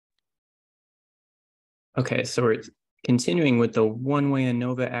Okay, so we're continuing with the one-way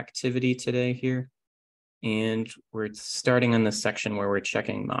ANOVA activity today here. And we're starting on the section where we're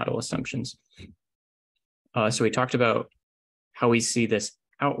checking model assumptions. So we talked about how we see this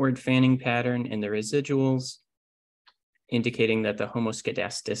outward fanning pattern in the residuals, indicating that the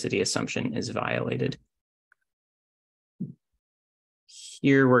homoscedasticity assumption is violated.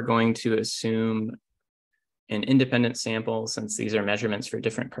 Here we're going to assume an independent sample since these are measurements for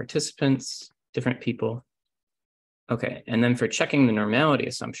different participants, different people. Okay, and then for checking the normality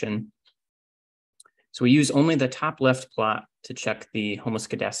assumption, so we use only the top left plot to check the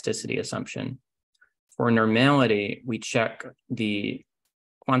homoscedasticity assumption. For normality, we check the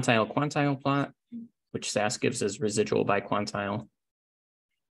quantile plot, which SAS gives as residual by quantile,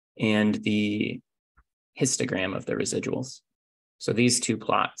 and the histogram of the residuals. So these two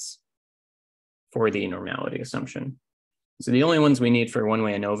plots for the normality assumption. So the only ones we need for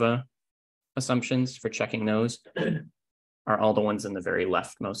one-way ANOVA assumptions for checking those are all the ones in the very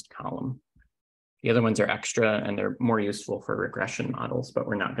leftmost column. The other ones are extra and they're more useful for regression models, but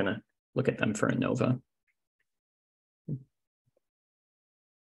we're not going to look at them for ANOVA.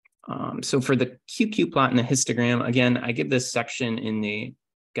 So for the QQ plot and the histogram, again, I give this section in the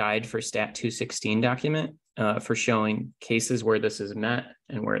guide for Stat 216 document for showing cases where this is met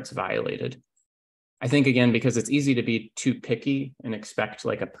and where it's violated. I think, again, because it's easy to be too picky and expect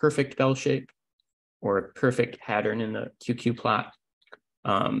like a perfect bell shape or a perfect pattern in the QQ plot.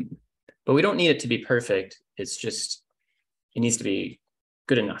 But we don't need it to be perfect. It's just, it needs to be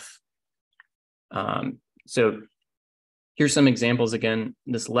good enough. So here's some examples again.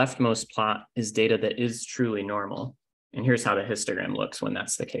 This leftmost plot is data that is truly normal. And here's how the histogram looks when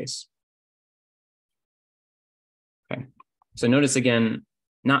that's the case. Okay, so notice again,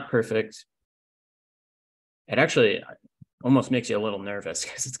 not perfect. It actually almost makes you a little nervous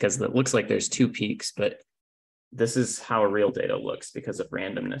because it looks like there's two peaks, but this is how real data looks because of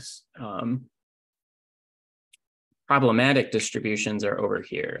randomness. Problematic distributions are over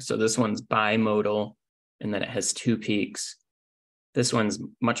here. So this one's bimodal, and then it has two peaks. This one's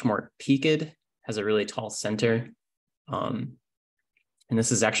much more peaked, has a really tall center. And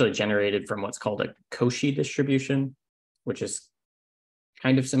this is actually generated from what's called a Cauchy distribution, which is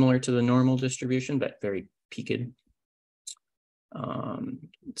kind of similar to the normal distribution, but very peaked.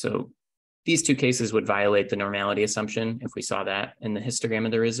 So these two cases would violate the normality assumption if we saw that in the histogram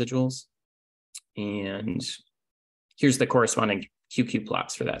of the residuals. And here's the corresponding QQ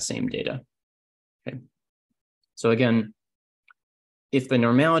plots for that same data. Okay. So again, if the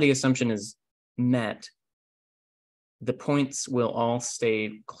normality assumption is met, the points will all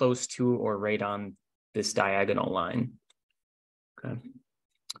stay close to or right on this diagonal line. Okay.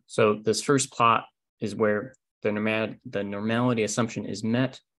 So this first plot is where the normality assumption is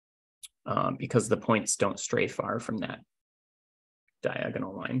met because the points don't stray far from that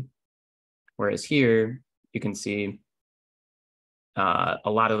diagonal line. Whereas here, you can see a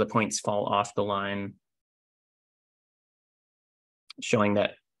lot of the points fall off the line, showing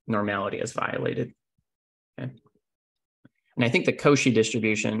that normality is violated. Okay. And I think the Cauchy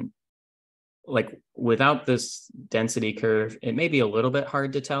distribution, like without this density curve, it may be a little bit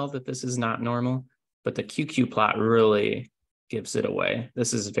hard to tell that this is not normal, but the QQ plot really gives it away.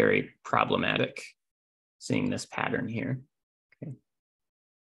 This is very problematic, seeing this pattern here. Okay.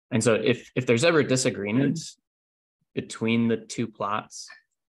 And so if there's ever disagreements between the two plots,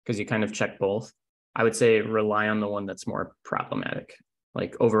 because you kind of check both, I would say rely on the one that's more problematic.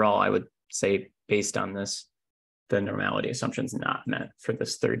 Like overall, I would say based on this, the normality assumption is not met for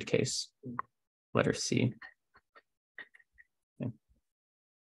this third case, letter C. Okay.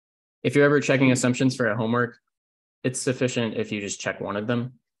 If you're ever checking assumptions for a homework, it's sufficient if you just check one of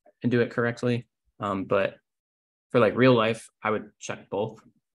them and do it correctly. But for like real life, I would check both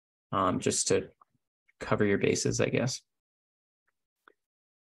just to cover your bases, I guess.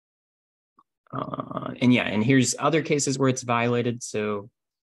 And yeah, and here's other cases where it's violated. So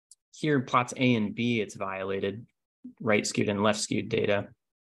here, plots A and B, it's violated, right skewed and left skewed data.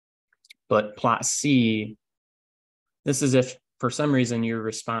 But plot C, this is if for some reason your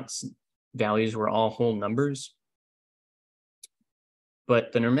response values were all whole numbers,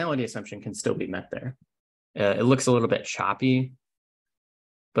 but the normality assumption can still be met there. It looks a little bit choppy,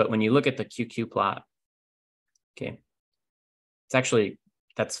 but when you look at the QQ plot, okay, it's actually,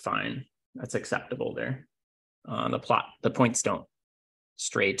 that's fine. That's acceptable there. The points don't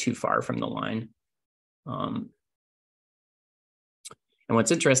stray too far from the line. And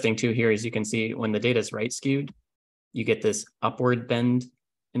what's interesting too here is you can see when the data is right skewed, you get this upward bend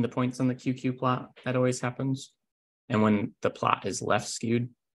in the points on the QQ plot. That always happens. And when the plot is left skewed,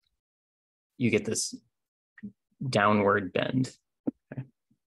 you get this downward bend. Okay.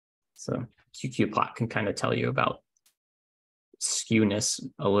 So QQ plot can kind of tell you about skewness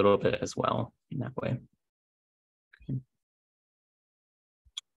a little bit as well in that way.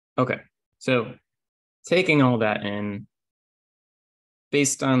 Okay, so taking all that in,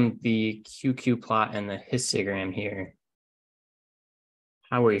 based on the QQ plot and the histogram here,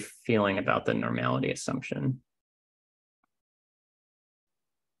 how are we feeling about the normality assumption?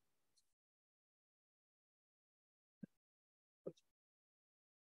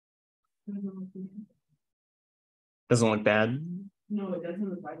 Doesn't look bad? No, it doesn't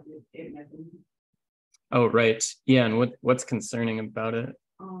look like it matches. Oh, right. Yeah, and what's concerning about it?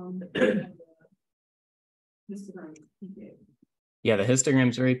 The histogram. Yeah, the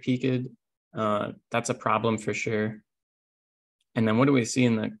histogram's very peaked. That's a problem for sure. And then what do we see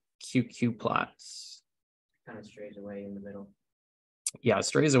in the QQ plots? Kind of strays away in the middle. Yeah, it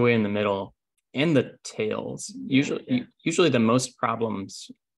strays away in the middle and the tails. Usually the most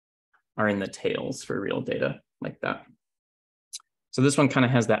problems are in the tails for real data like that. So this one kind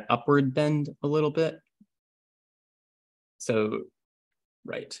of has that upward bend a little bit. So,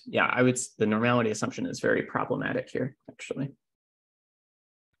 right. Yeah, the normality assumption is very problematic here, actually.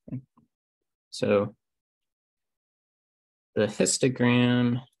 Okay. So the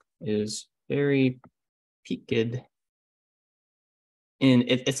histogram is very peaked. And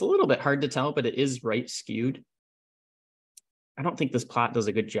it's a little bit hard to tell, but it is right skewed. I don't think this plot does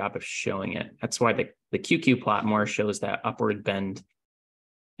a good job of showing it. That's why the QQ plot more shows that upward bend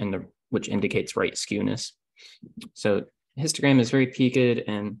and which indicates right skewness. So histogram is very peaked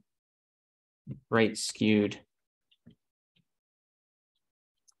and right skewed.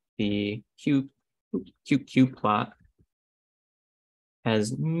 The QQ plot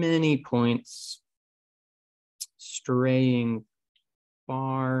has many points straying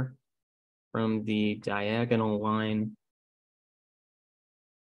far from the diagonal line.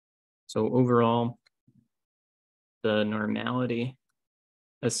 So overall, the normality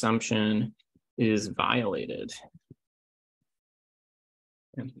assumption is violated.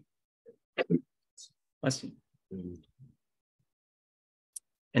 And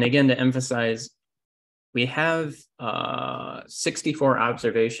again, to emphasize, we have 64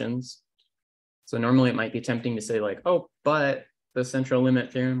 observations. So normally it might be tempting to say like, oh, but the central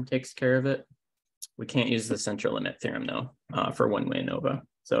limit theorem takes care of it. We can't use the central limit theorem though for one-way ANOVA.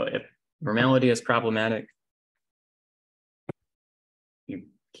 So if normality is problematic, you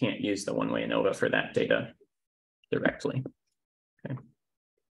can't use the one-way ANOVA for that data directly. Okay.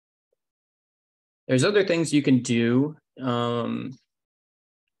 There's other things you can do. A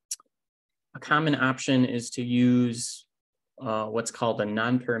common option is to use what's called a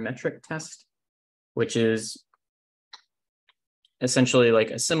non-parametric test, which is essentially like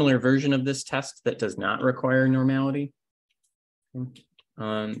a similar version of this test that does not require normality.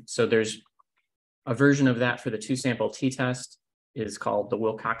 So there's a version of that for the two-sample t-test is called the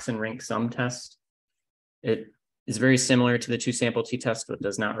Wilcoxon-Rank sum test. It is very similar to the two-sample t-test, but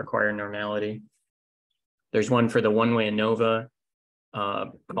does not require normality. There's one for the one-way ANOVA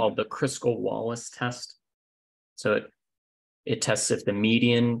called the Kruskal-Wallis test. So it tests if the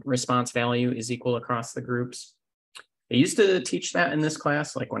median response value is equal across the groups. They used to teach that in this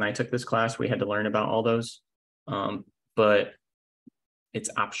class. Like when I took this class, we had to learn about all those, but it's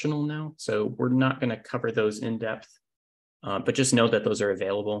optional now. So we're not going to cover those in depth, but just know that those are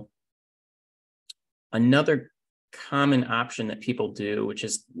available. Another common option that people do, which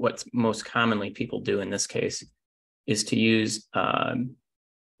is what most commonly people do in this case, is to use a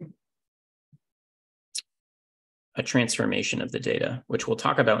transformation of the data, which we'll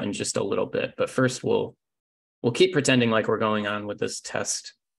talk about in just a little bit. But first, we'll keep pretending like we're going on with this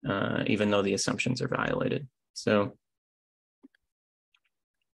test, even though the assumptions are violated. So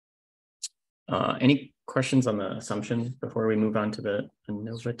any questions on the assumptions before we move on to the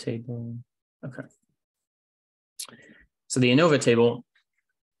ANOVA table? Okay. So the ANOVA table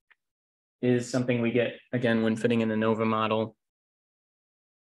is something we get, again, when fitting an ANOVA model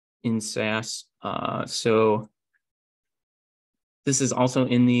in SAS. So this is also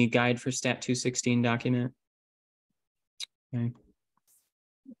in the guide for Stat 216 document. Okay.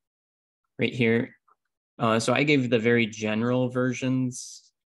 Right here. So I gave the very general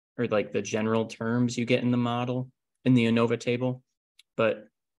versions, or like the general terms you get in the model in the ANOVA table, but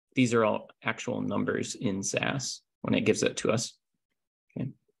these are all actual numbers in SAS when it gives it to us. Okay.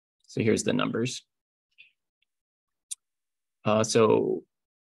 So here's the numbers. So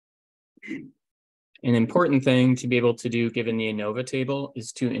an important thing to be able to do given the ANOVA table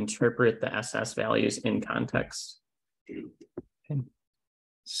is to interpret the SS values in context. Okay.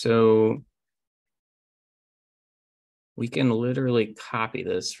 So we can literally copy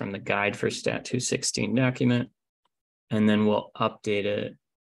this from the guide for Stat 216 document, and then we'll update it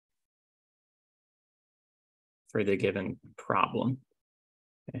for the given problem.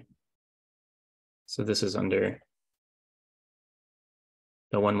 Okay. So this is under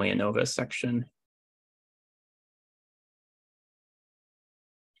the One-Way ANOVA section.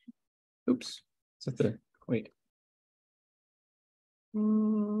 Oops, is that the, wait.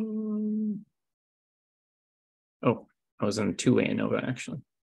 Oh, I was in two-way ANOVA actually.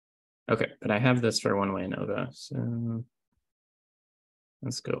 Okay, but I have this for one-way ANOVA, so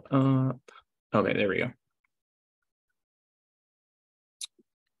let's go up. Okay, there we go.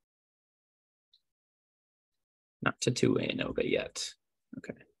 Not to two-way ANOVA yet.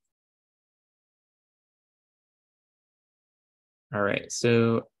 Okay. All right,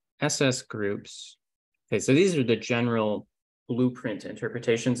 so SS groups. Okay, so these are the general blueprint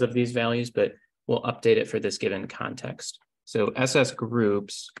interpretations of these values, but we'll update it for this given context. So SS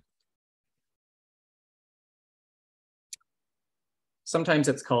groups, sometimes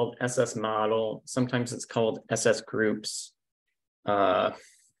it's called SS model, sometimes it's called SS groups. You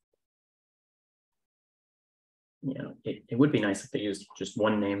know, it would be nice if they used just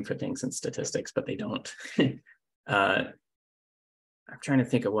one name for things in statistics, but they don't. I'm trying to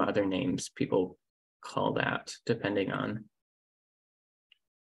think of what other names people call that, depending on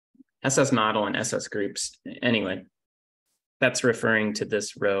SS model and SS groups. Anyway, that's referring to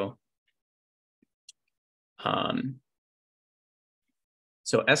this row.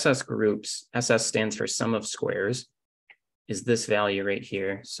 So SS groups, SS stands for sum of squares, is this value right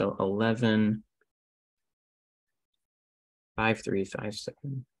here. So 11, 5, 3, 5,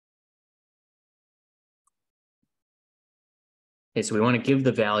 7. Okay, so we want to give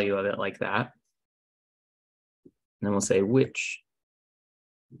the value of it like that. And then we'll say which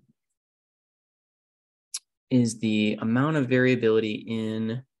is the amount of variability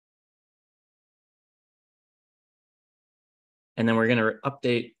in, and then we're going to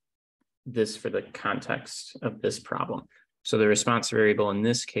update this for the context of this problem. So the response variable in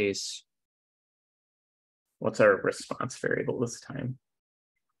this case, what's our response variable this time?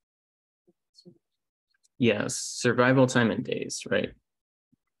 Yes, survival time in days, right?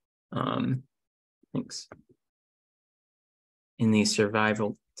 Thanks. In the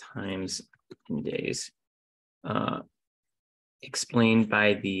survival times in days, explained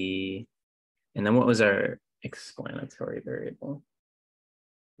by the, and then what was our explanatory variable?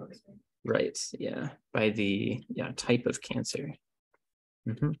 Right, yeah, by the type of cancer.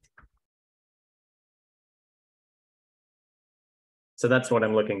 So that's what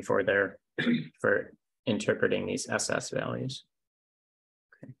I'm looking for there for interpreting these SS values.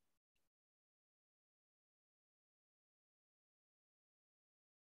 Okay.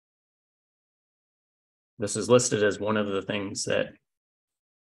 This is listed as one of the things that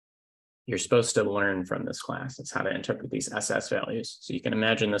you're supposed to learn from this class. It's how to interpret these SS values. So you can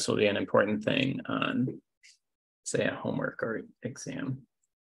imagine this will be an important thing on, say, a homework or exam,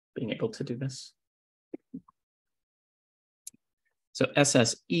 being able to do this. So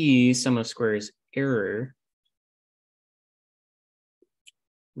SSE, sum of squares error,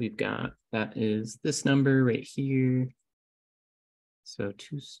 we've got, that is this number right here. So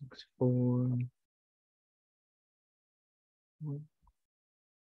 264.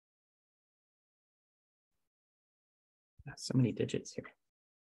 So many digits here.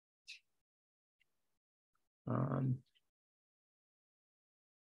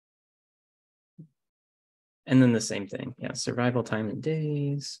 And then the same thing, yeah, survival time in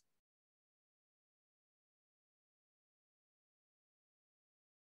days.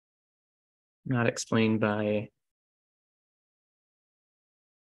 Not explained by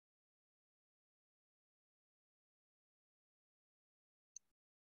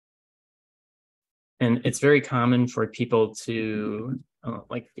and it's very common for people to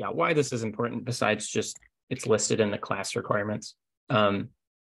why this is important besides just it's listed in the class requirements.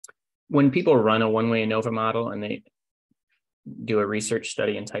 When people run a one-way ANOVA model and they do a research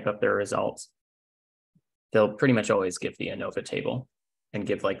study and type up their results, they'll pretty much always give the ANOVA table and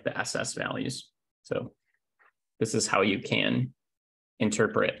give like the SS values. So this is how you can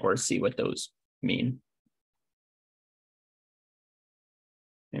interpret or see what those mean.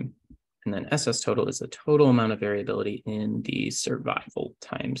 Okay. And then SS total is the total amount of variability in the survival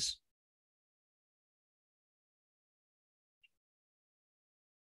times.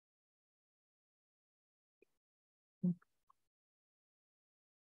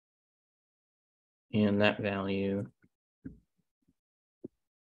 And that value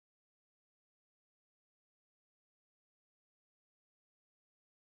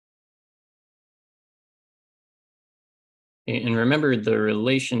Okay, and remember the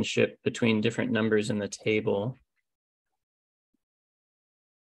relationship between different numbers in the table.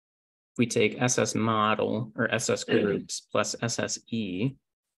 If we take SS model or SS groups plus SSE,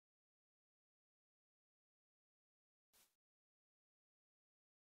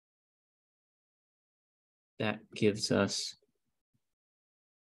 that gives us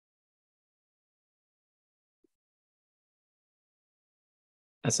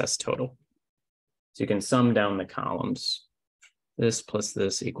SS total. So you can sum down the columns. This plus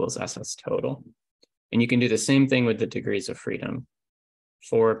this equals SS total. And you can do the same thing with the degrees of freedom.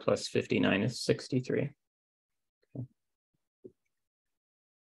 4 plus 59 is 63.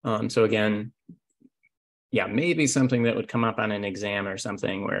 Okay. So again, yeah, maybe something that would come up on an exam or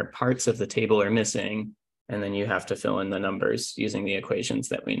something where parts of the table are missing, and then you have to fill in the numbers using the equations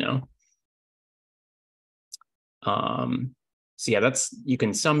that we know. So yeah, you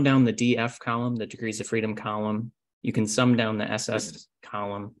can sum down the DF column, the degrees of freedom column. You can sum down the SS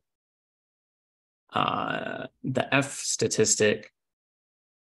column. The F statistic,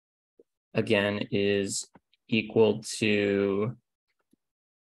 again, is equal to,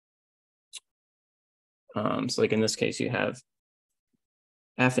 so like in this case, you have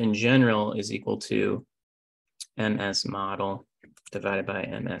F in general is equal to MS model divided by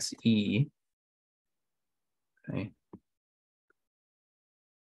MSE. Okay.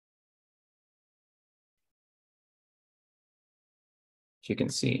 As you can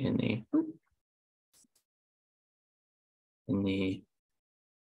see in the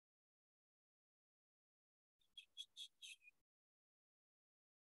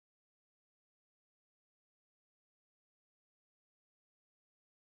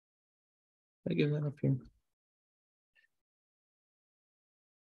I give that up here.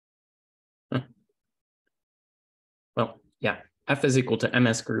 Huh. Well, yeah, F is equal to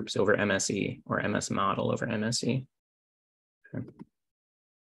MS groups over MSE or MS model over MSE. Okay.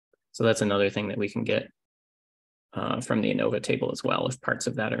 So that's another thing that we can get from the ANOVA table as well if parts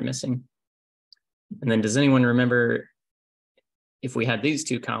of that are missing. And then does anyone remember if we had these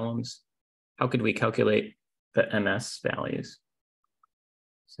two columns, how could we calculate the MS values?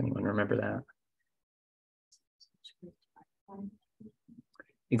 Does anyone remember that?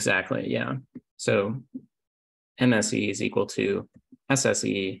 Exactly, yeah. So MSE is equal to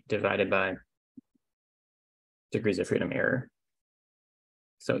SSE divided by degrees of freedom error.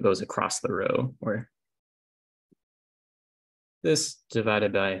 So it goes across the row where this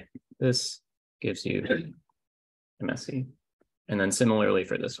divided by this gives you MSE. And then similarly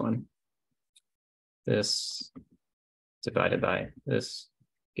for this one, this divided by this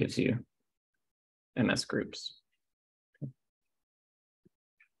gives you MS groups.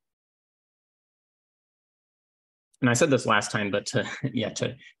 And I said this last time, but to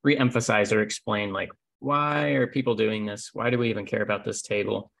re-emphasize or explain, like, why are people doing this? Why do we even care about this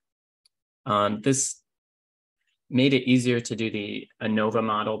table? This made it easier to do the ANOVA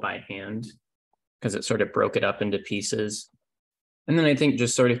model by hand because it sort of broke it up into pieces. And then I think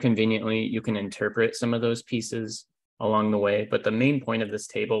just sort of conveniently, you can interpret some of those pieces along the way. But the main point of this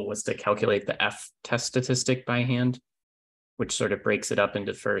table was to calculate the F test statistic by hand, which sort of breaks it up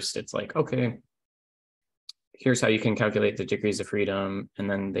into first. It's like, okay, here's how you can calculate the degrees of freedom. And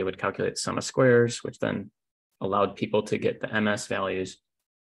then they would calculate sum of squares, which then allowed people to get the MS values.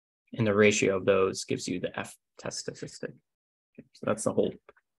 And the ratio of those gives you the F test statistic. Okay, so that's the whole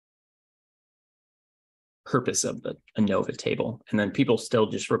purpose of the ANOVA table. And then people still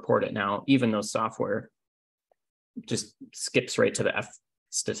just report it now, even though software just skips right to the F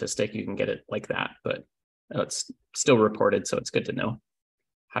statistic. You can get it like that, but it's still reported. So it's good to know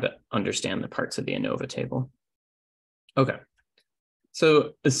how to understand the parts of the ANOVA table. Okay,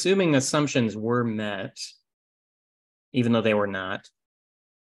 so assuming assumptions were met, even though they were not,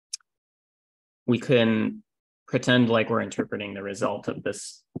 we can pretend like we're interpreting the result of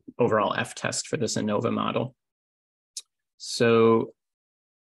this overall F test for this ANOVA model. So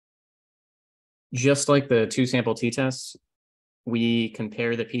just like the two sample t-tests, we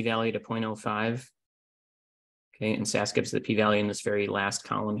compare the p-value to 0.05. Okay, and SAS gives the p-value in this very last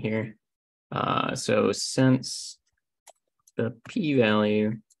column here. So since the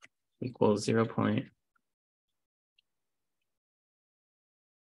p-value equals 0.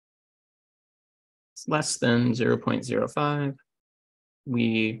 It's less than 0.05,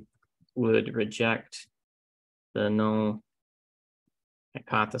 we would reject the null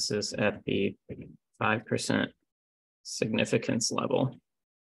hypothesis at the 5% significance level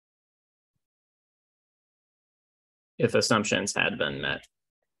if assumptions had been met,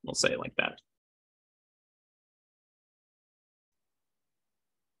 we'll say it like that.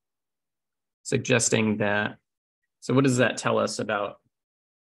 Suggesting that So what does that tell us about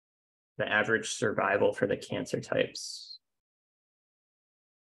the average survival for the cancer types?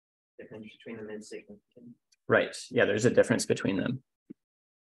 Difference between them is significant. Right. Yeah, there's a difference between them,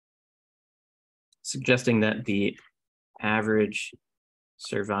 suggesting that the average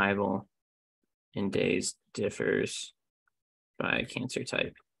survival in days differs by cancer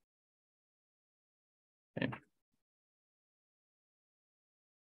type. Okay.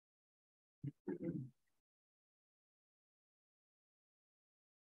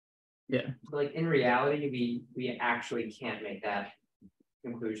 Yeah. Like in reality, we actually can't make that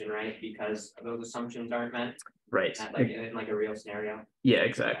conclusion, right? Because those assumptions aren't met. Right. Like in like a real scenario. Yeah,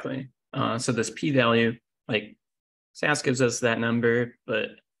 exactly. So this p-value, like SAS gives us that number,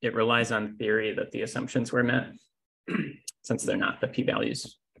 but it relies on theory that the assumptions were met. Since they're not, the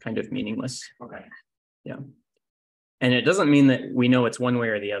p-value's kind of meaningless. Okay. Yeah. And it doesn't mean that we know it's one way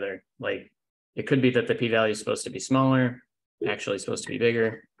or the other. Like it could be that the p-value is supposed to be smaller, actually supposed to be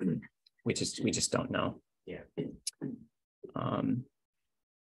bigger. We just don't know. Yeah.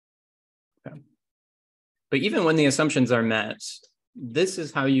 Okay. But even when the assumptions are met, this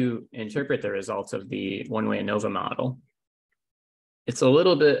is how you interpret the results of the one-way ANOVA model. It's a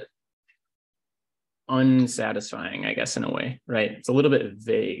little bit unsatisfying, I guess, in a way, right? It's a little bit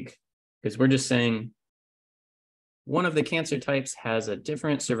vague because we're just saying one of the cancer types has a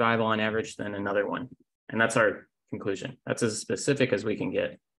different survival on average than another one. And that's our conclusion. That's as specific as we can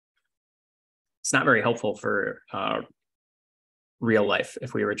get. It's not very helpful for real life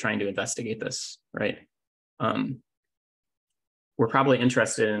if we were trying to investigate this, right? We're probably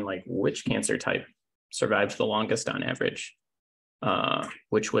interested in like which cancer type survived the longest on average,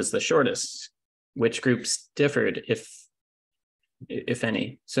 which was the shortest, which groups differed, if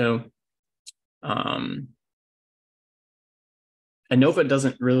any. So ANOVA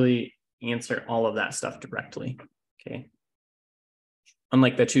doesn't really answer all of that stuff directly, okay?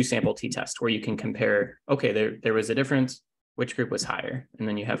 Unlike the two sample t-test where you can compare, okay, there was a difference, which group was higher, and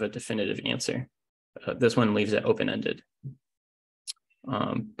then you have a definitive answer. This one leaves it open-ended.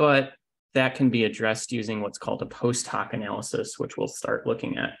 But that can be addressed using what's called a post hoc analysis, which we'll start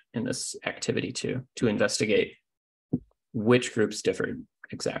looking at in this activity too, to investigate which groups differed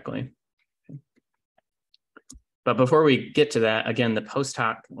exactly. But before we get to that, again, the post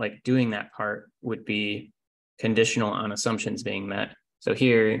hoc, like doing that part would be conditional on assumptions being met. So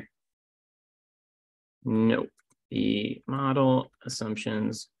here, nope, the model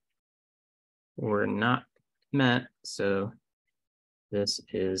assumptions were not met. So this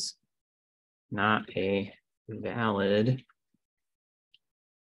is not a valid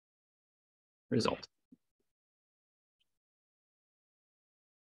result.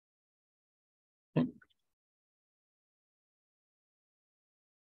 Okay.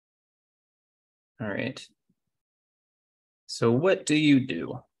 All right. So what do you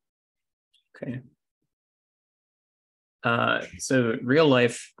do? Okay. So real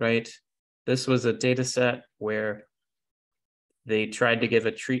life, right? This was a data set where they tried to give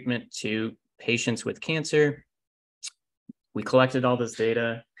a treatment to patients with cancer. We collected all this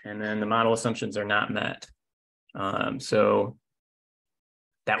data, and then the model assumptions are not met. So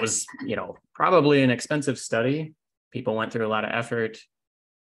that was, probably an expensive study. People went through a lot of effort.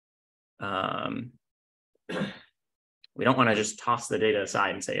 We don't want to just toss the data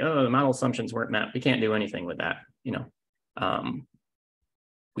aside and say, oh, the model assumptions weren't met. We can't do anything with that.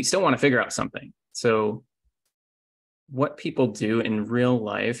 We still want to figure out something. So what people do in real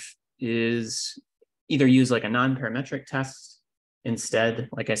life is either use like a non-parametric test instead,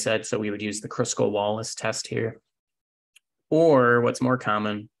 like I said, so we would use the Kruskal-Wallis test here. Or what's more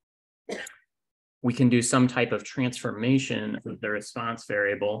common, we can do some type of transformation of the response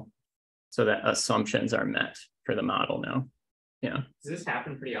variable so that assumptions are met for the model now. Yeah. Does this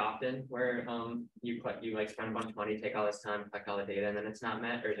happen pretty often where you like spend a bunch of money, take all this time, collect all the data, and then it's not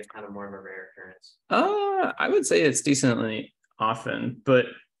met, or is it kind of more of a rare occurrence? I would say it's decently often, but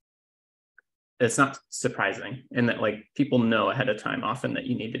it's not surprising in that like people know ahead of time often that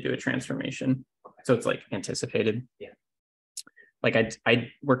you need to do a transformation. Okay. So it's like anticipated. Yeah. Like I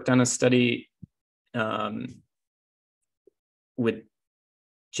worked on a study with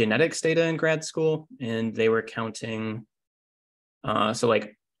genetics data in grad school, and they were counting. So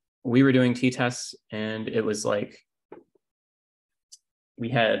like we were doing t-tests, and it was like we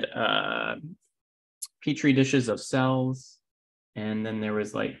had Petri dishes of cells, and then there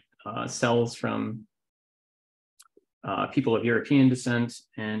was like cells from people of European descent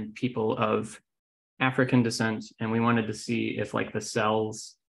and people of African descent, and we wanted to see if like the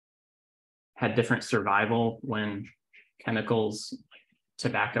cells had different survival when chemicals, like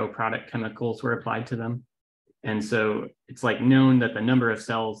tobacco product chemicals, were applied to them. And so it's like known that the number of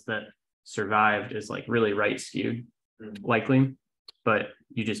cells that survived is like really right skewed, likely, but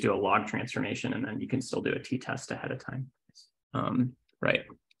you just do a log transformation and then you can still do a t-test ahead of time. Right.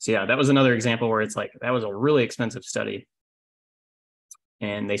 So yeah, that was another example where it's like, that was a really expensive study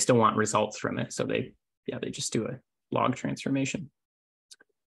and they still want results from it. So they just do a log transformation,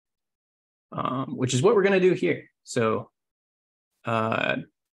 which is what we're going to do here. So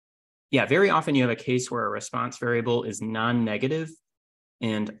yeah, very often you have a case where a response variable is non-negative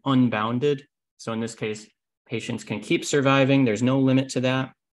and unbounded. So in this case, patients can keep surviving. There's no limit to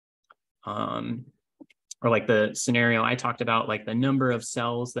that. Or like the scenario I talked about, like the number of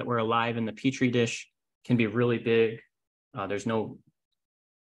cells that were alive in the Petri dish can be really big. There's no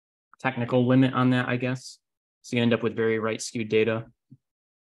technical limit on that, I guess. So you end up with very right skewed data.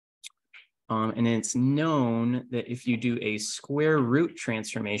 And it's known that if you do a square root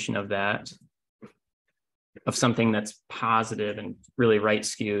transformation of that, of something that's positive and really right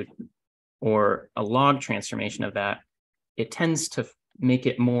skewed, or a log transformation of that, it tends to make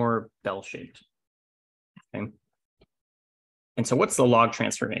it more bell-shaped. Okay. And so what's the log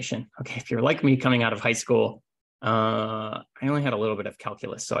transformation? Okay, if you're like me coming out of high school, I only had a little bit of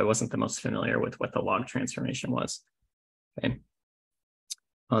calculus, so I wasn't the most familiar with what the log transformation was. Okay.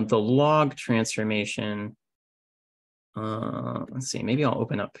 The log transformation, let's see, maybe I'll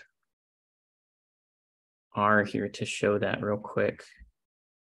open up R here to show that real quick.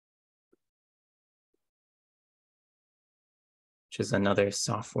 Which is another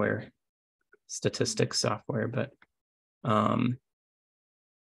software, statistics software, but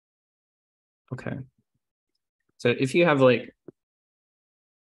okay. So if you have like,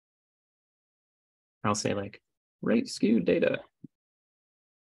 I'll say like right skewed data.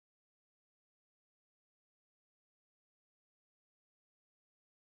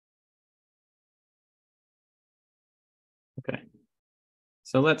 Okay.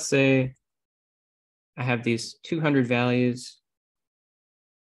 So let's say I have these 200 values.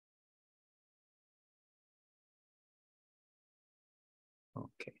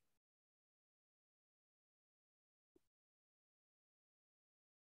 Okay.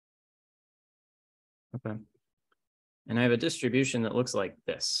 Okay. And I have a distribution that looks like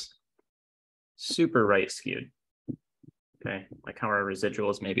this. Super right skewed. Okay, like how our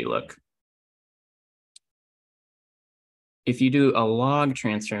residuals maybe look. If you do a log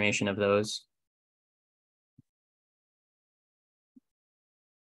transformation of those,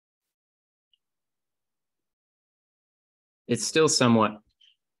 it's still somewhat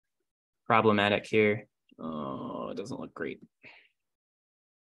problematic here. Oh, it doesn't look great.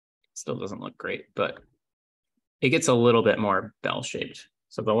 Still doesn't look great, but it gets a little bit more bell-shaped.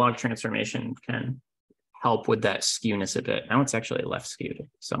 So the log transformation can help with that skewness a bit. Now it's actually left skewed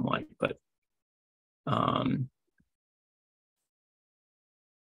somewhat, but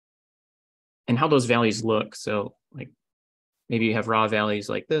and how those values look. So like maybe you have raw values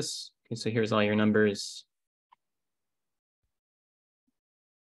like this. Okay, so here's all your numbers.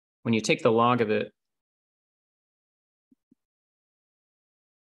 When you take the log of it,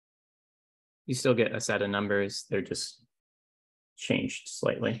 you still get a set of numbers. They're just changed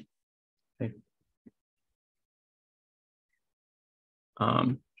slightly. Okay.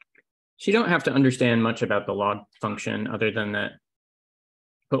 So you don't have to understand much about the log function other than that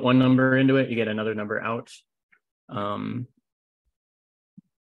put one number into it, you get another number out. The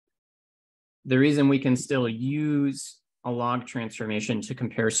reason we can still use a log transformation to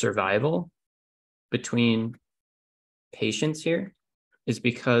compare survival between patients here is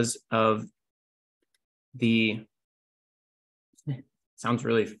because of the, sounds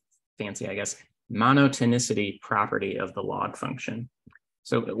really fancy, I guess, monotonicity property of the log function.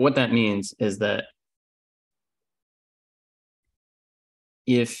 So what that means is that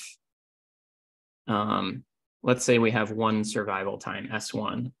if, let's say we have one survival time,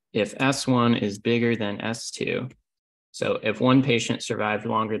 S1. If S1 is bigger than S2, so if one patient survived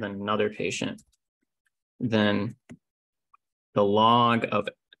longer than another patient, then the log of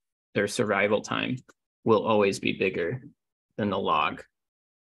their survival time will always be bigger than the log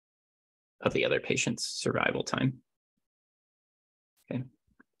of the other patient's survival time. Okay,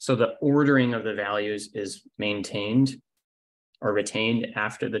 so the ordering of the values is maintained or retained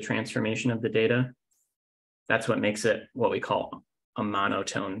after the transformation of the data. That's what makes it what we call a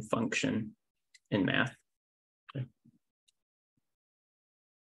monotone function in math. Okay.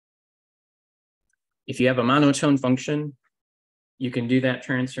 If you have a monotone function, you can do that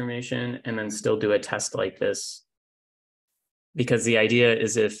transformation and then still do a test like this. Because the idea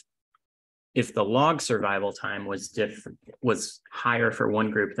is if the log survival time was higher for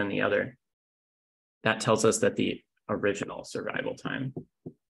one group than the other, that tells us that the original survival time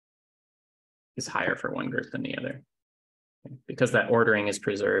is higher for one group than the other. Because that ordering is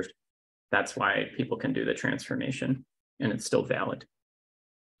preserved, that's why people can do the transformation and it's still valid.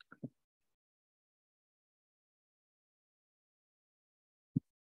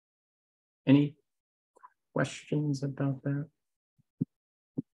 Any questions about that?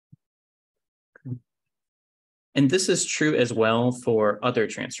 Okay. And this is true as well for other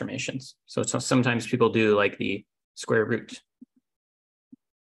transformations. So sometimes people do like the square root.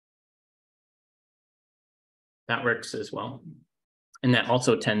 That works as well. And that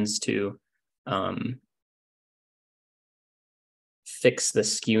also tends to fix the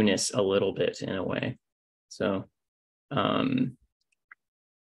skewness a little bit in a way. So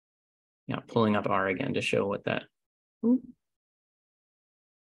yeah, pulling up R again to show what that. To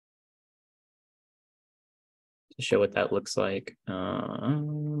show what that looks like.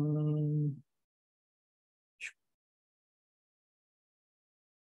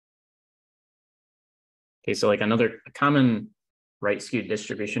 Okay, so like another common right skewed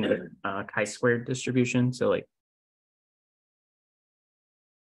distribution is chi-squared distribution. So like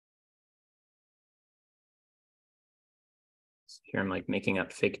here I'm like making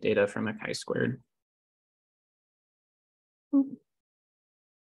up fake data from a chi-squared.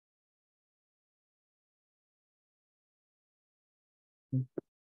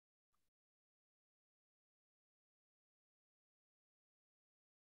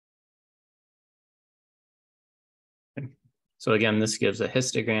 So again, this gives a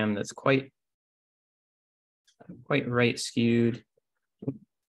histogram that's quite right skewed.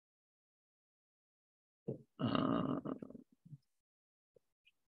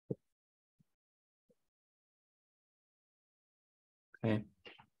 Okay,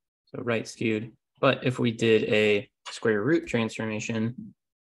 so right skewed. But if we did a square root transformation,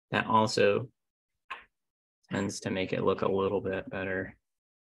 that also tends to make it look a little bit better.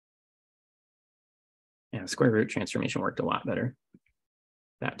 Yeah, square root transformation worked a lot better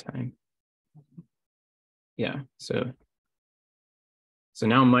that time. Yeah, so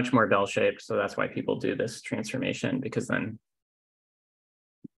now much more bell-shaped. So that's why people do this transformation, because then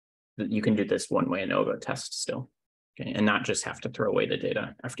you can do this one-way ANOVA test still, okay, and not just have to throw away the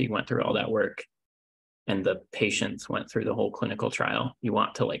data after you went through all that work and the patients went through the whole clinical trial. You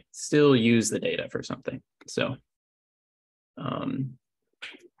want to like still use the data for something. So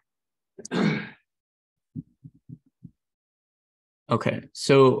okay,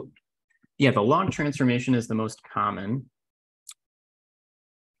 so yeah, the log transformation is the most common.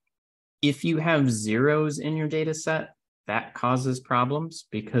 If you have zeros in your data set, that causes problems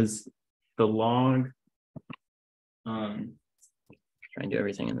because the log, try and do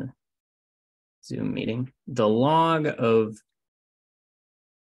everything in the Zoom meeting. The log of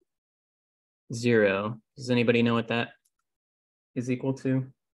 0, does anybody know what that is equal to?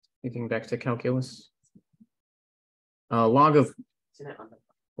 Thinking back to calculus. Log of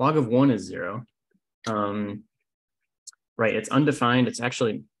 1 is 0. Right, it's undefined. It's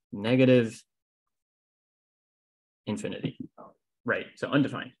actually negative infinity. Right, so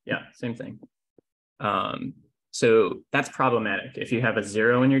undefined. Yeah, same thing. So that's problematic. If you have a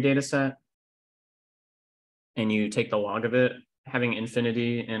 0 in your data set and you take the log of it, having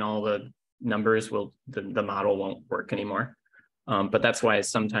infinity in all the numbers will, the model won't work anymore. But that's why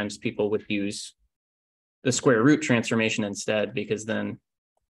sometimes people would use the square root transformation instead, because then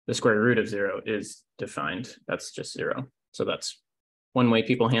the square root of 0 is defined. That's just 0. So that's one way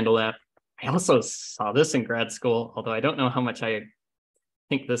people handle that. I also saw this in grad school, although I don't know how much I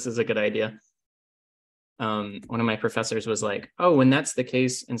think this is a good idea. One of my professors was like, oh, when that's the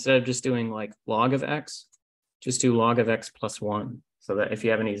case, instead of just doing like log of x, just do log of x plus 1. So that if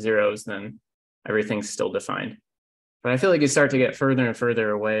you have any zeros, then everything's still defined. But I feel like you start to get further and further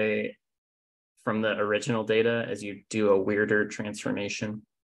away from the original data as you do a weirder transformation.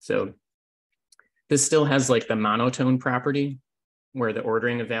 So this still has like the monotone property where the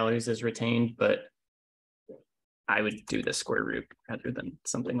ordering of values is retained, but I would do the square root rather than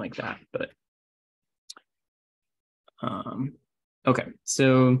something like that. But okay,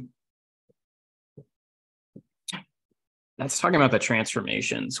 so that's talking about the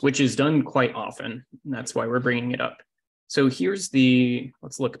transformations, which is done quite often. And that's why we're bringing it up. So here's the,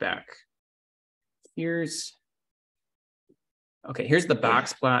 let's look back. Here's the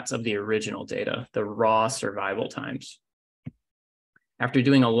box plots of the original data, the raw survival times. After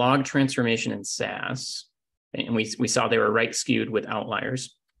doing a log transformation in SAS, and we saw they were right skewed with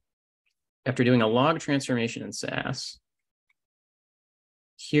outliers. After doing a log transformation in SAS,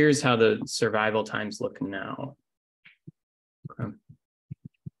 here's how the survival times look now. Okay.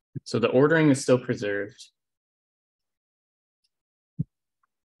 So the ordering is still preserved,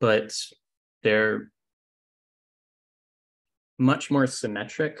 but they're much more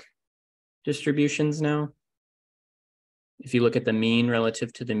symmetric distributions now. If you look at the mean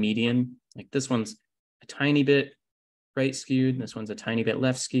relative to the median, like this one's a tiny bit right skewed, this one's a tiny bit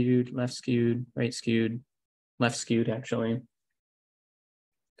left skewed, right skewed, left skewed actually.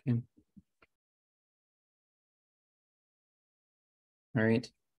 Okay. All right.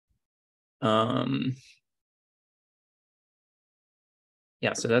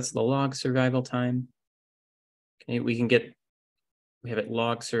 Yeah, so that's the log survival time. Okay, we have it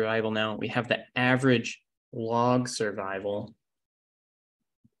log survival now. We have the average log survival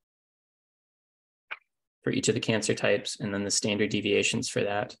for each of the cancer types, and then the standard deviations for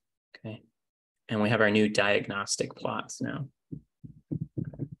that. Okay. And we have our new diagnostic plots now.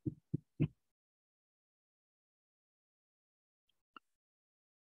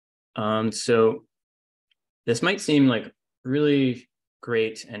 So this might seem like really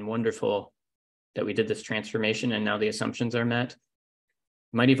great and wonderful that we did this transformation and now the assumptions are met.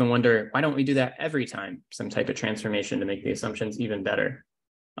 You might even wonder, why don't we do that every time, some type of transformation to make the assumptions even better?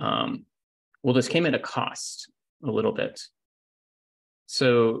 Well, this came at a cost a little bit.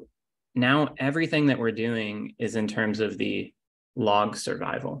 So now everything that we're doing is in terms of the log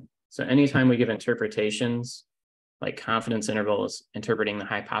survival. So anytime we give interpretations, like confidence intervals, interpreting the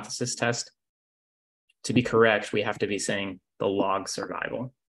hypothesis test, to be correct, we have to be saying the log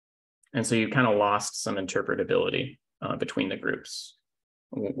survival. And so you kind of lost some interpretability between the groups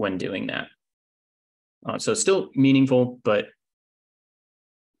when doing that. So still meaningful, but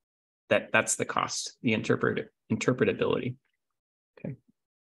that's the cost, the interpretability. Okay.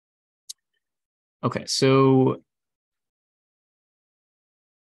 Okay, so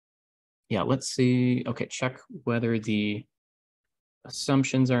yeah, let's see. Okay, check whether the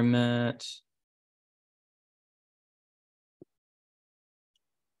assumptions are met.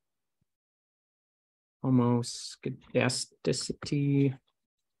 Homoscedasticity,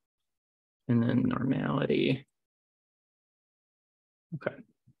 and then normality. Okay.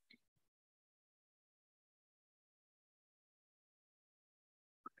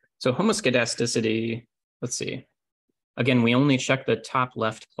 So homoscedasticity, let's see. Again, we only check the top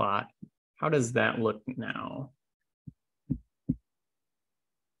left plot. How does that look now?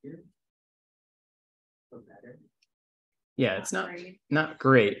 Yeah, it's not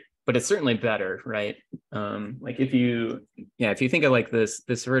great, but it's certainly better, right? Like if you think of like this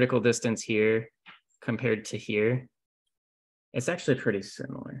vertical distance here compared to here, it's actually pretty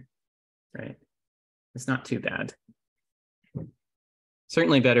similar, right? It's not too bad.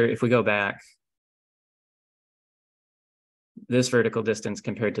 Certainly better if we go back. This vertical distance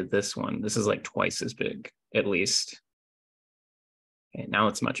compared to this one, this is like twice as big, at least. Okay, now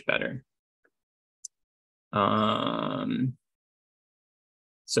it's much better.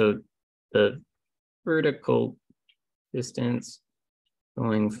 So the vertical distance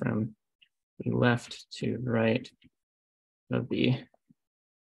going from the left to right of the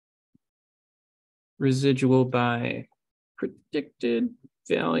residual by predicted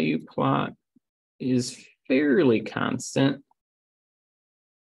value plot is fairly constant.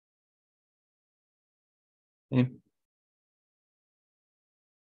 Okay.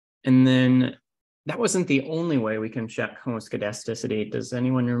 And then that wasn't the only way we can check homoscedasticity. Does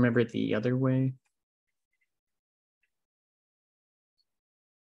anyone remember the other way?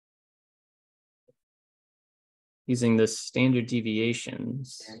 Using the standard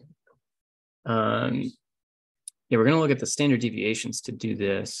deviations. Yeah, we're going to look at the standard deviations to do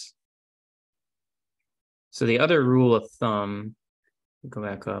this. So the other rule of thumb, go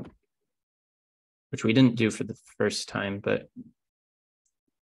back up, which we didn't do for the first time, but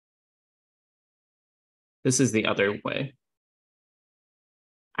this is the other way.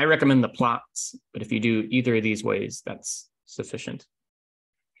 I recommend the plots, but if you do either of these ways, that's sufficient.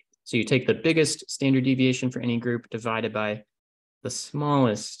 So you take the biggest standard deviation for any group divided by the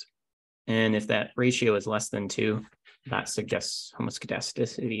smallest, and if that ratio is less than 2, that suggests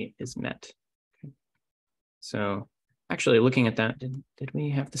homoscedasticity is met. Okay. So actually looking at that, did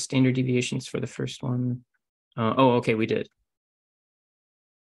we have the standard deviations for the first one? Oh, okay, we did.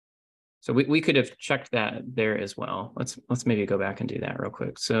 So we could have checked that there as well. Let's maybe go back and do that real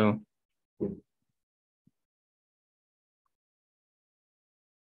quick. So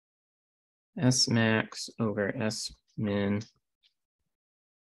S max over S min.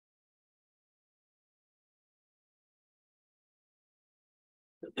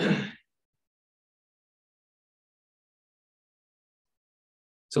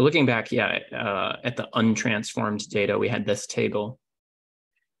 So looking back, yeah, at the untransformed data, we had this table.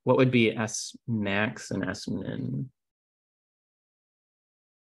 what would be S max and S min?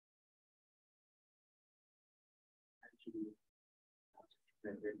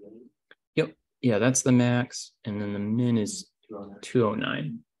 Yep. Yeah, that's the max. And then the min is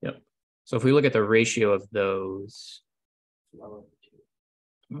 209. Yep. So if we look at the ratio of those,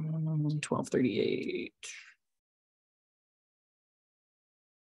 1238.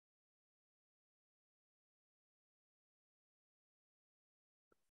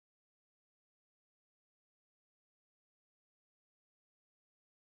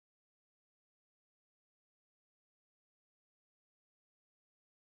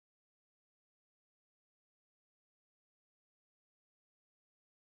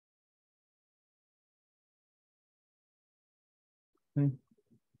 And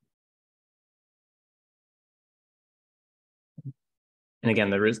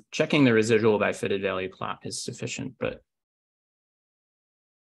again, checking the residual by fitted value plot is sufficient, but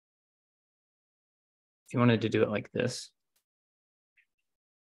if you wanted to do it like this,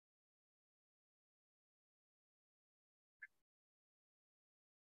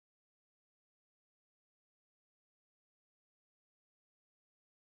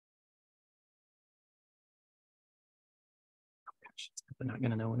 they're not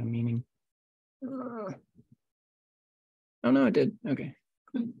going to know what I'm meaning. Oh no, it did. Okay.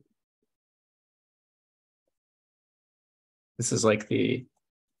 This is like in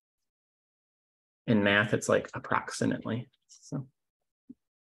math, it's like approximately. So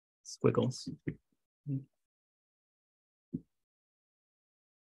squiggles.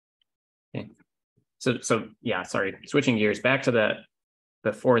 Okay. So yeah, sorry, switching gears back to that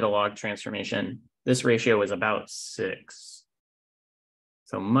before the log transformation, this ratio was about 6.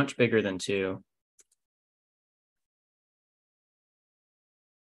 So much bigger than 2.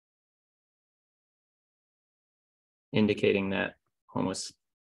 Indicating that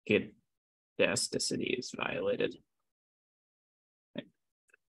homoscedasticity is violated. Okay.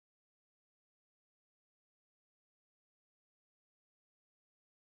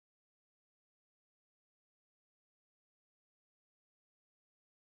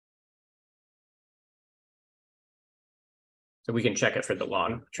 So we can check it for the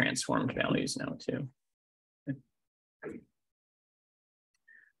log transformed values now too. Okay.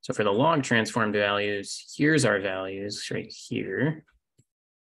 So for the log transformed values, here's our values right here.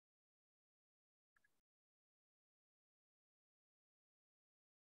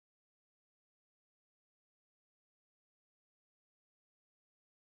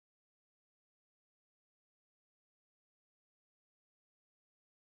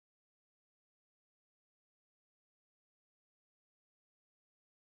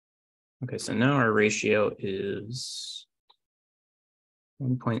 Okay, so now our ratio is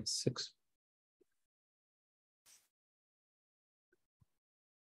 1.6.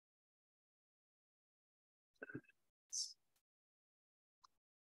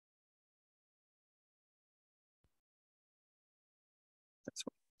 That's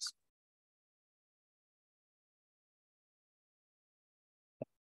what it is.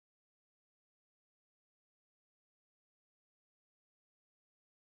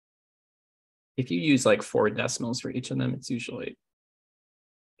 If you use like 4 decimals for each of them, it's usually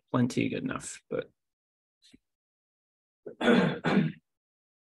plenty good enough, but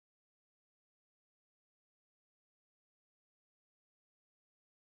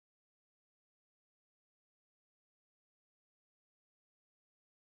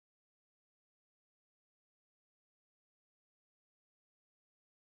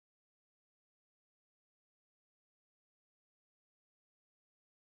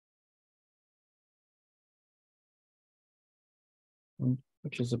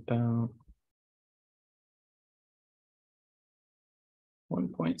which is about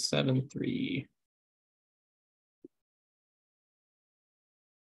 1.73,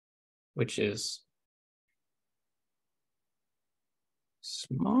 which is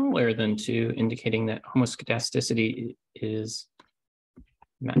smaller than 2, indicating that homoscedasticity is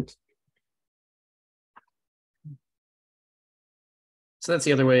met. So that's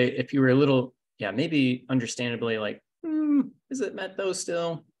the other way. If you were a little, yeah, maybe understandably like, is it met though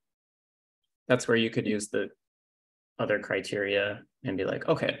still? That's where you could use the other criteria and be like,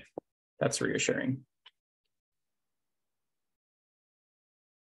 okay, that's reassuring.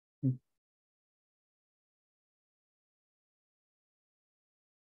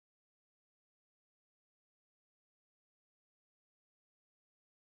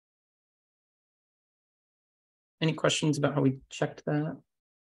 Any questions about how we checked that?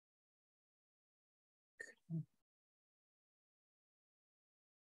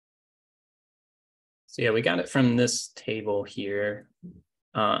 So yeah, we got it from this table here.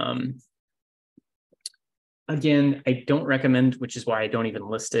 Again, I don't recommend, which is why I don't even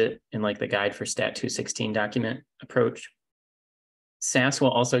list it in like the guide for Stat 216 document approach. SAS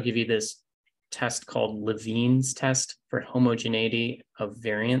will also give you this test called Levine's test for homogeneity of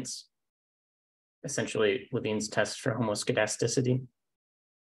variance. Essentially, Levine's test for homoscedasticity.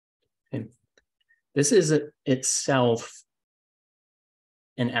 Okay. This is itself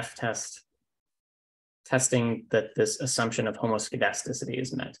an F test, testing that this assumption of homoscedasticity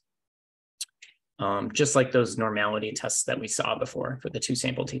is met. Just like those normality tests that we saw before for the two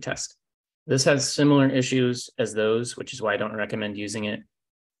sample t-test. This has similar issues as those, which is why I don't recommend using it.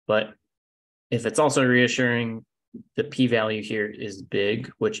 But if it's also reassuring, the p-value here is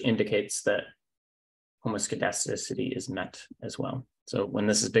big, which indicates that homoscedasticity is met as well. So when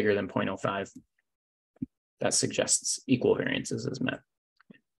this is bigger than 0.05, that suggests equal variances is met.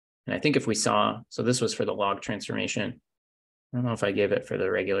 And I think if we saw, so this was for the log transformation. I don't know if I gave it for the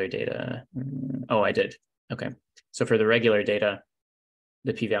regular data. Oh, I did. Okay. So for the regular data,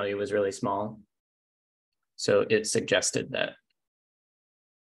 the p-value was really small. So it suggested that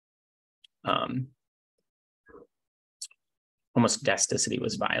homoscedasticity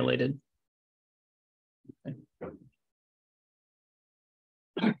was violated. Okay.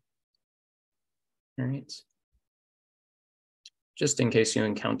 All right. Just in case you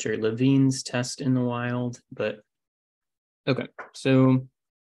encounter Levine's test in the wild, but okay. So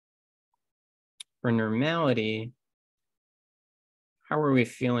for normality, how are we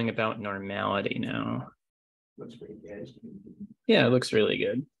feeling about normality now? Looks pretty good. Yeah, it looks really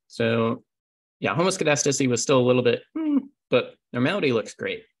good. So yeah, homoscedasticity was still a little bit, but normality looks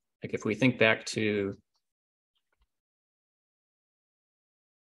great. Like if we think back to,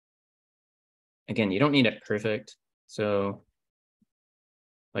 again, you don't need it perfect. So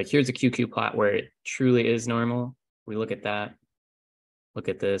like here's a QQ plot where it truly is normal. We look at that, look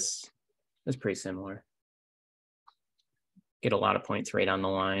at this, it's pretty similar. Get a lot of points right on the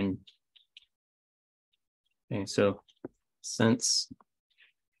line. Okay, so since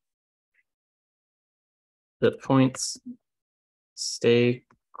the points stay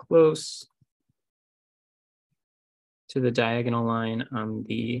close to the diagonal line on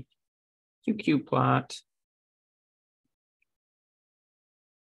the QQ plot,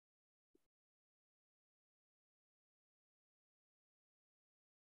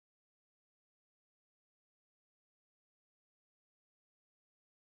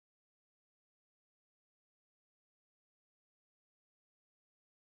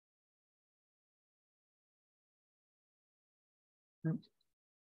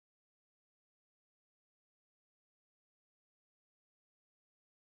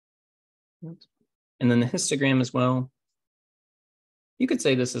 and then the histogram as well. You could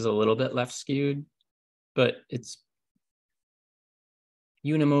say this is a little bit left skewed, but it's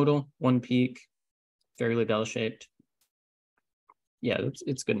unimodal, one peak, fairly bell-shaped. Yeah,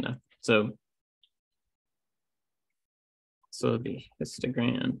 it's good enough. So the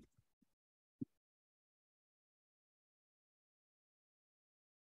histogram.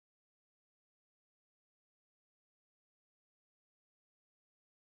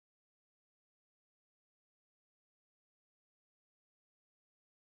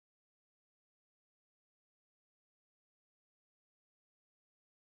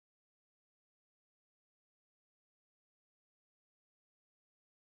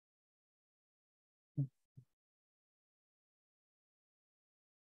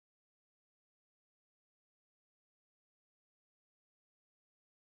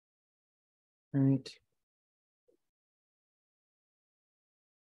 All right.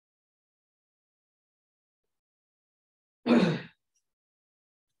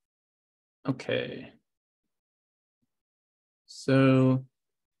 Okay. So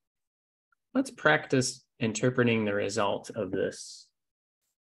let's practice interpreting the result of this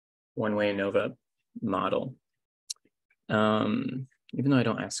one-way ANOVA model. Even though I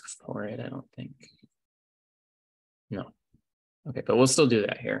don't ask for it, I don't think. No. Okay, but we'll still do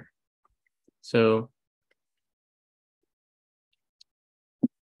that here. So,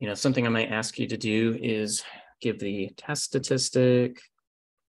 something I might ask you to do is give the test statistic.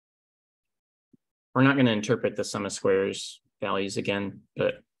 We're not going to interpret the sum of squares values again,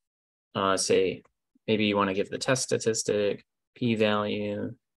 but say maybe you want to give the test statistic,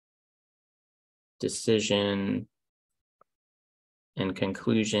 p-value, decision, and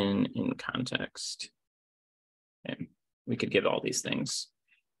conclusion in context. Okay. We could give all these things.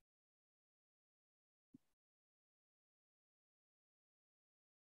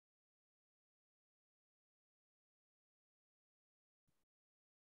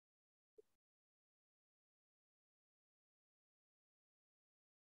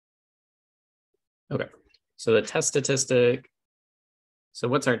 Okay, so the test statistic. So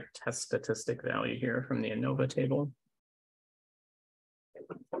what's our test statistic value here from the ANOVA table?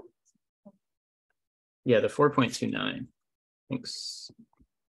 Yeah, the 4.29. Thanks.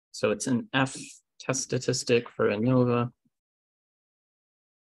 So it's an F test statistic for ANOVA.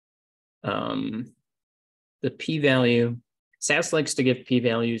 The p-value, SAS likes to give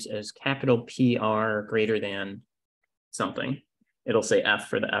p-values as capital PR greater than something. It'll say F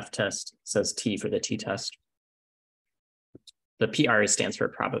for the F test, it says T for the T test. The PR stands for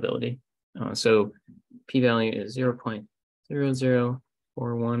probability. So p-value is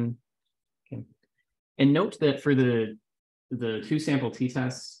 0.0041. Okay. And note that for the two sample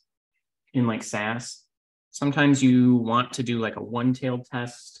t-tests in like SAS, sometimes you want to do like a one-tailed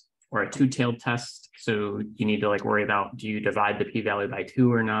test or a two-tailed test. So you need to like worry about, do you divide the p-value by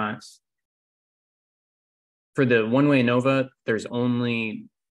 2 or not? For the one-way ANOVA, there's only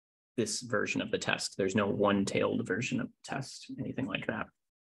this version of the test. There's no one-tailed version of the test, anything like that.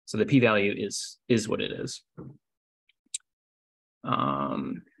 So the p-value is what it is.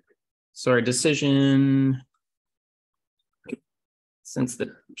 So our decision, since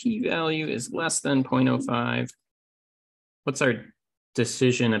the p-value is less than 0.05, what's our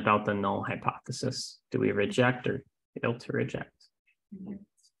decision about the null hypothesis? Do we reject or fail to reject?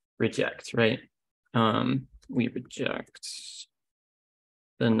 Reject, right? We reject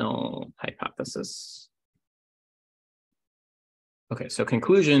the null hypothesis. Okay, so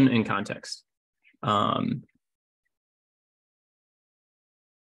conclusion and context.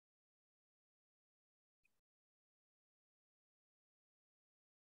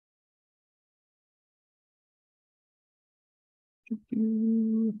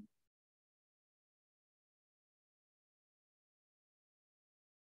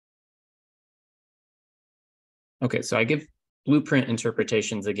 Okay, so I give blueprint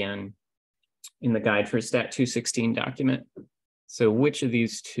interpretations again in the guide for Stat 216 document. So which of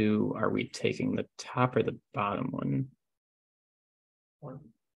these two are we taking, the top or the bottom one?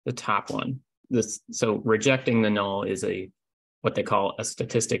 The top one. So rejecting the null is what they call a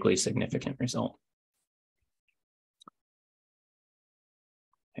statistically significant result.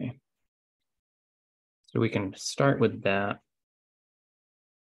 Okay. So we can start with that.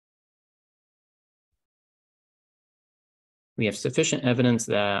 We have sufficient evidence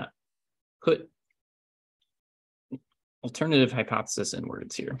that put alternative hypothesis in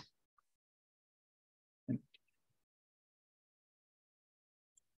words here.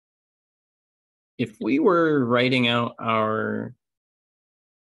 If we were writing out our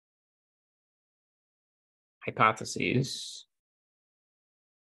hypotheses,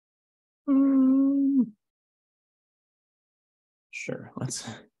 sure,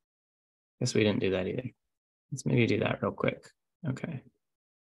 guess we didn't do that either. Let's maybe do that real quick. Okay.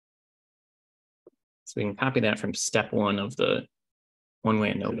 So we can copy that from step 1 of the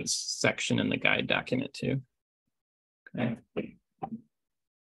One-Way ANOVA section in the guide document too. Okay. Okay,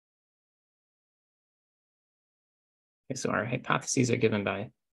 so our hypotheses are given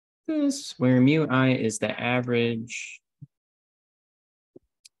by this, where mu I is the average.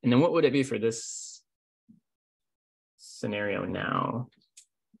 And then what would it be for this scenario now?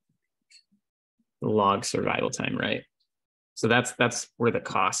 The log survival time, right? So that's where the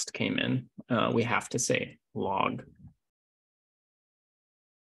cost came in. We have to say log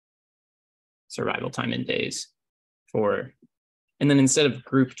survival time in days and then instead of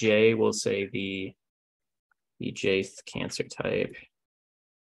group J, we'll say the jth cancer type.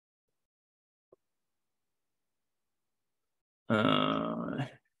 How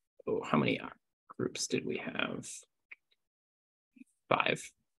many groups did we have?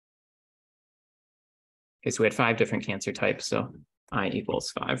 5. Okay, so we had 5 different cancer types, so I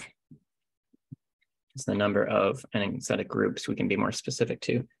equals 5. It's the number of, and instead of groups, we can be more specific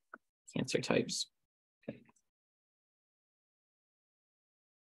to cancer types. Okay.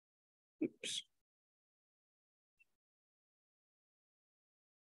 Oops.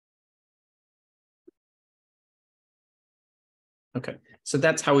 Okay, so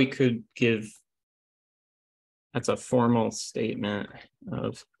that's how we could that's a formal statement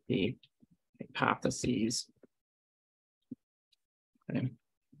of the hypotheses. Okay.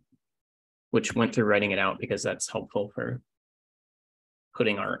 Which went through writing it out because that's helpful for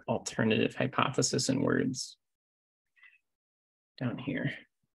putting our alternative hypothesis in words down here.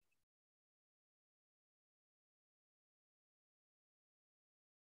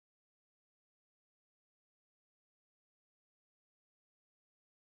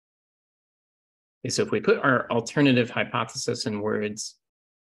 Okay, so if we put our alternative hypothesis in words,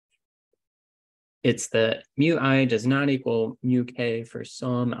 it's that mu I does not equal mu k for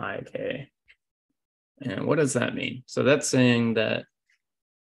some ik. And what does that mean? So that's saying that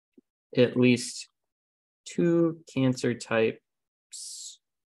at least 2 cancer types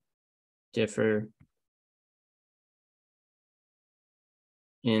differ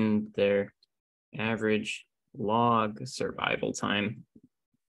in their average log survival time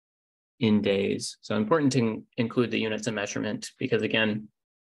in days. So important to include the units of measurement because again,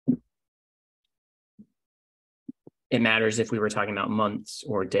 it matters if we were talking about months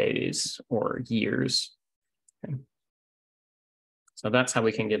or days or years. Okay. So that's how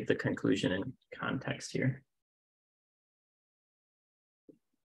we can give the conclusion and context here.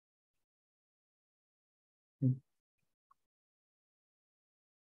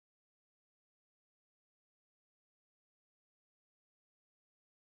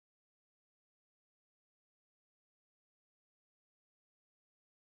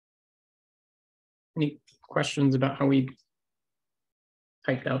 Any questions about how we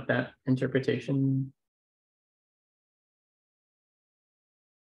typed out that interpretation?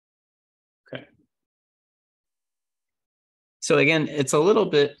 Okay. So again, it's a little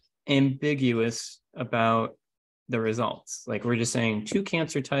bit ambiguous about the results. Like we're just saying 2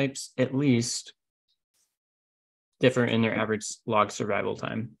 cancer types at least differ in their average log survival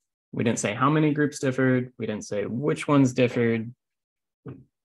time. We didn't say how many groups differed. We didn't say which ones differed.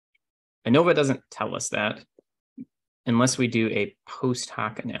 ANOVA doesn't tell us that unless we do a post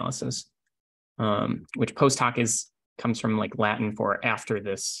hoc analysis, which post hoc comes from like Latin for after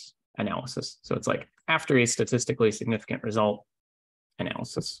this analysis. So it's like after a statistically significant result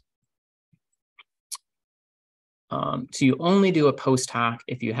analysis. So you only do a post hoc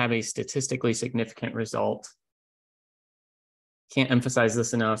if you have a statistically significant result. Can't emphasize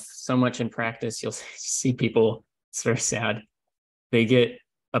this enough. So much in practice, you'll see people, it's very sad. They get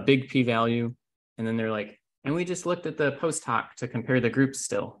a big p-value and then they're like, and we just looked at the post hoc to compare the groups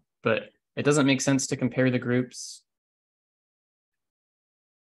still, but it doesn't make sense to compare the groups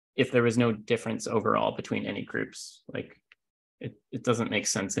if there was no difference overall between any groups. Like it doesn't make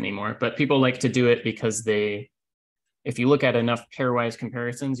sense anymore, but people like to do it because if you look at enough pairwise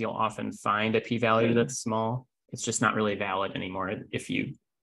comparisons, you'll often find a p-value that's small. It's just not really valid anymore if you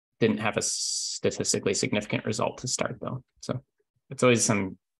didn't have a statistically significant result to start though. So it's always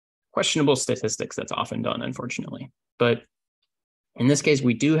some questionable statistics that's often done, unfortunately. But in this case,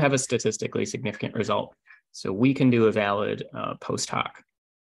 we do have a statistically significant result. So we can do a valid post hoc.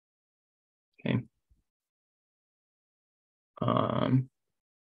 Okay.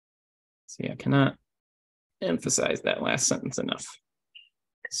 See, I cannot emphasize that last sentence enough.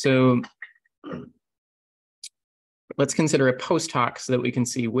 So let's consider a post hoc so that we can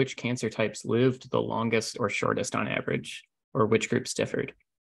see which cancer types lived the longest or shortest on average, or which groups differed.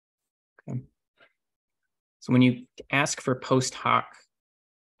 Okay. So when you ask for post hoc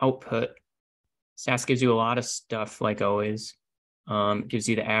output, SAS gives you a lot of stuff like always. Gives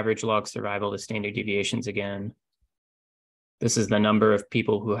you the average log survival, the standard deviations again. This is the number of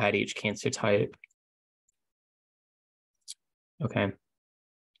people who had each cancer type. Okay.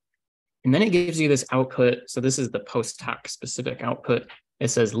 And then it gives you this output. So this is the post hoc specific output. It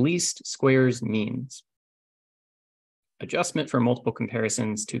says least squares means. Adjustment for multiple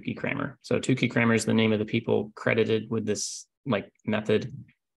comparisons, Tukey-Kramer. So Tukey-Kramer is the name of the people credited with this like method.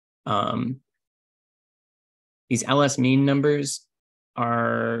 These LS mean numbers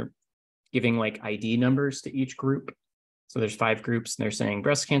are giving like ID numbers to each group. So there's 5 groups and they're saying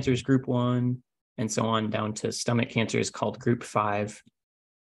breast cancer is group 1 and so on down to stomach cancer is called group 5.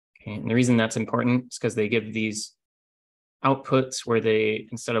 Okay, and the reason that's important is because they give these outputs where they,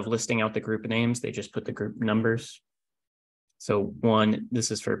 instead of listing out the group names, they just put the group numbers. So 1,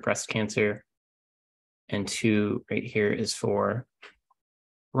 this is for breast cancer, and 2 right here is for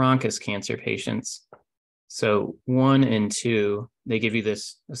bronchus cancer patients. So 1 and 2, they give you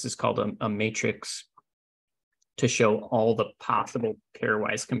this is called a matrix to show all the possible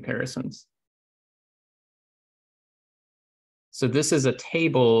pairwise comparisons. So this is a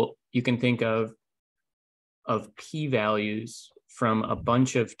table you can think of p-values from a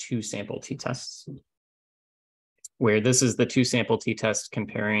bunch of 2 sample t-tests, where this is the 2 sample t-test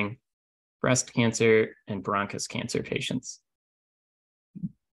comparing breast cancer and bronchus cancer patients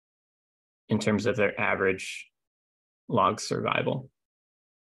in terms of their average log survival.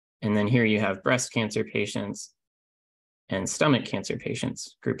 And then here you have breast cancer patients and stomach cancer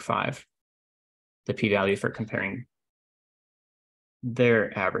patients, group 5, the p-value for comparing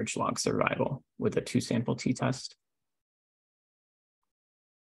their average log survival with a 2 sample t-test.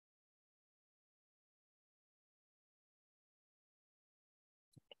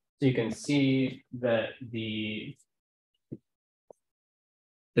 So you can see that the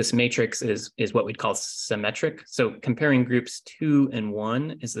this matrix is what we'd call symmetric. So comparing groups 2 and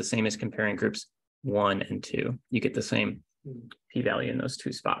 1 is the same as comparing groups 1 and 2. You get the same p-value in those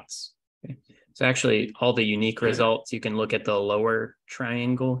two spots. Okay. So actually, all the unique results, you can look at the lower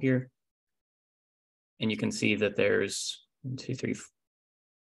triangle here, and you can see that there's 1, 2, 3,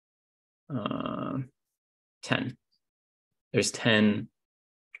 10. There's 10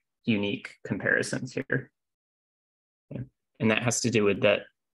 unique comparisons here. Okay. And that has to do with that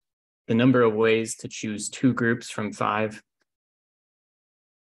the number of ways to choose 2 groups from 5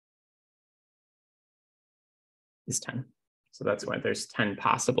 is 10. So that's why there's 10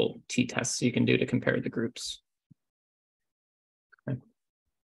 possible t-tests you can do to compare the groups. Okay.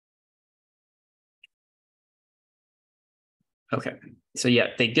 Okay, so yeah,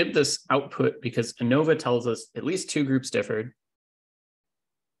 they give this output because ANOVA tells us at least 2 groups differed.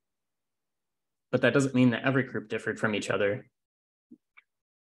 But that doesn't mean that every group differed from each other.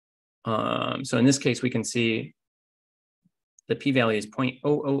 So in this case, we can see the p-value is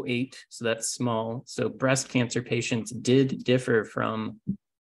 0.008, so that's small. So breast cancer patients did differ from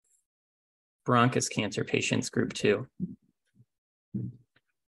bronchus cancer patients group 2.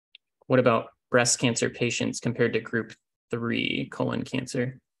 What about breast cancer patients compared to group 3, colon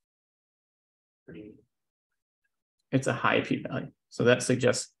cancer? It's a high p-value. So that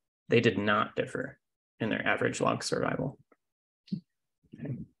suggests they did not differ in their average log survival.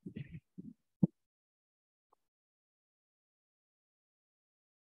 Okay.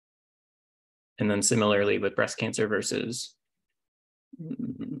 And then similarly with breast cancer versus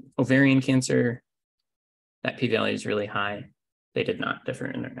ovarian cancer, that p-value is really high. They did not differ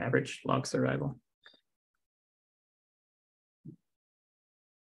in their average log survival.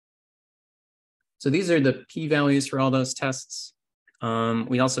 So these are the p-values for all those tests.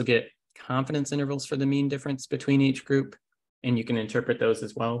 We also get confidence intervals for the mean difference between each group, and you can interpret those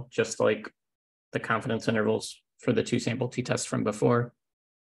as well, just like the confidence intervals for the 2 sample t-tests from before.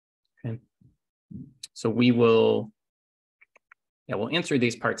 Okay. So we will, we'll answer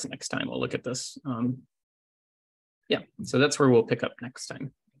these parts next time. We'll look at this. Yeah, so that's where we'll pick up next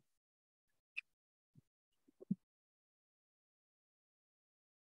time.